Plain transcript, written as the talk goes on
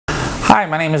Hi,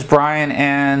 my name is Brian,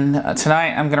 and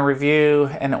tonight I'm going to review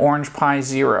an Orange Pi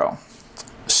Zero.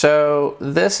 So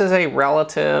this is a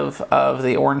relative of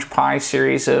the Orange Pi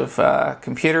series of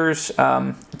computers.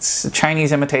 It's a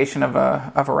Chinese imitation of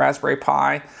a Raspberry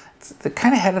Pi. They're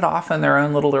kind of headed off in their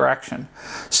own little direction.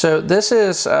 So this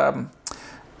is an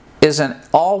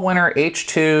all-winner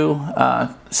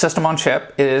H2 system on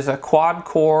chip. It is a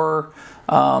quad-core.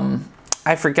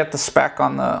 I forget the spec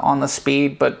on the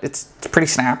speed, but it's pretty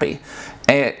snappy.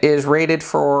 It is rated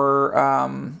for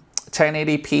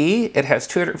 1080p. It has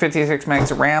 256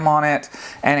 megs of RAM on it,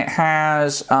 and it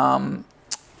has a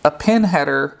pin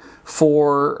header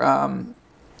for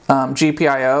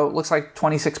GPIO. It looks like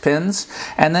 26 pins,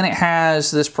 and then it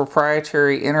has this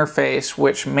proprietary interface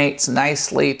which mates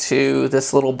nicely to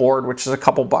this little board, which is a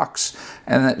couple bucks,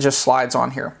 and it just slides on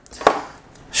here.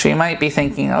 So you might be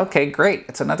thinking, okay, great,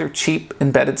 it's another cheap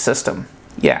embedded system.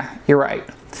 Yeah, you're right.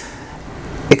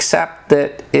 Except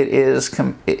that it is,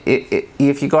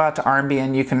 if you go out to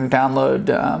Armbian, you can download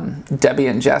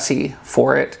Debian Jessie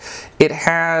for it. It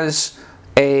has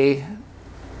a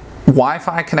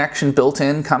Wi-Fi connection built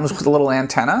in, comes with a little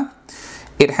antenna.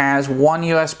 It has one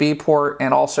USB port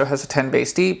and also has a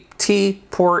 10BASE-T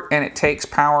port, and it takes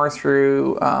power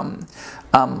through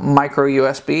micro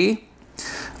USB.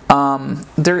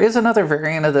 There is another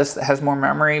variant of this that has more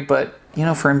memory, but you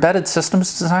know, for embedded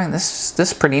systems design, this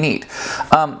is pretty neat.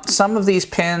 Some of these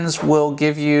pins will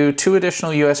give you 2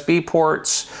 additional USB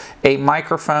ports, a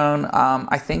microphone,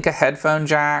 I think a headphone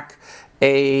jack,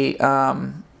 a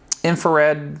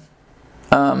infrared.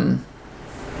 I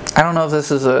don't know if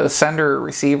this is a sender or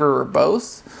receiver or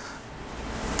both.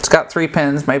 It's got 3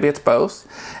 pins, maybe it's both,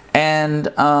 and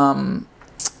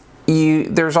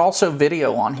there's also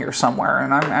video on here somewhere,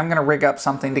 and I'm going to rig up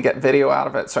something to get video out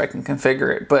of it so I can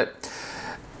configure it. But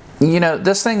you know,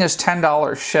 this thing is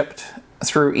 $10 shipped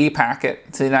through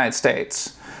ePacket to the United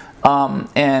States,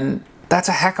 and that's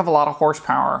a heck of a lot of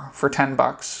horsepower for 10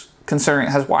 bucks, considering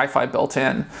it has Wi-Fi built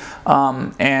in,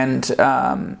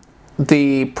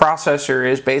 the processor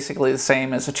is basically the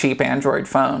same as a cheap Android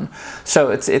phone,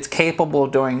 so it's capable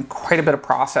of doing quite a bit of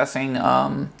processing,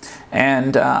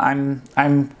 and I'm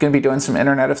going to be doing some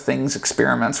Internet of Things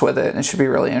experiments with it, and it should be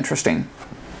really interesting.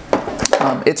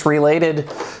 It's related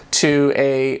to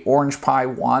a Orange Pi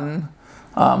 1,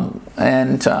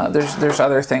 and there's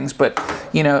other things, but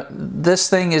you know, this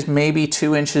thing is maybe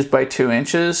 2 inches by 2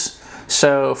 inches.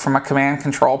 So from a command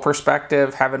control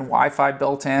perspective, having Wi-Fi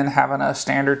built in, having a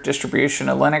standard distribution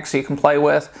of Linux you can play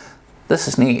with, this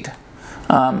is neat.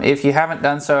 If you haven't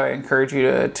done so, I encourage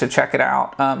you to check it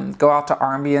out. Go out to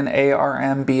Armbian,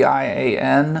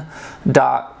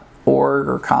 ARMBIAN.org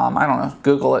or com. I don't know,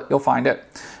 Google it, you'll find it.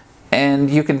 And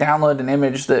you can download an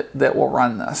image that will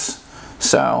run this.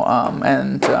 So,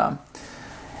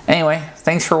 anyway,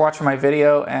 thanks for watching my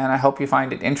video, and I hope you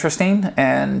find it interesting,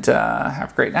 and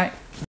have a great night.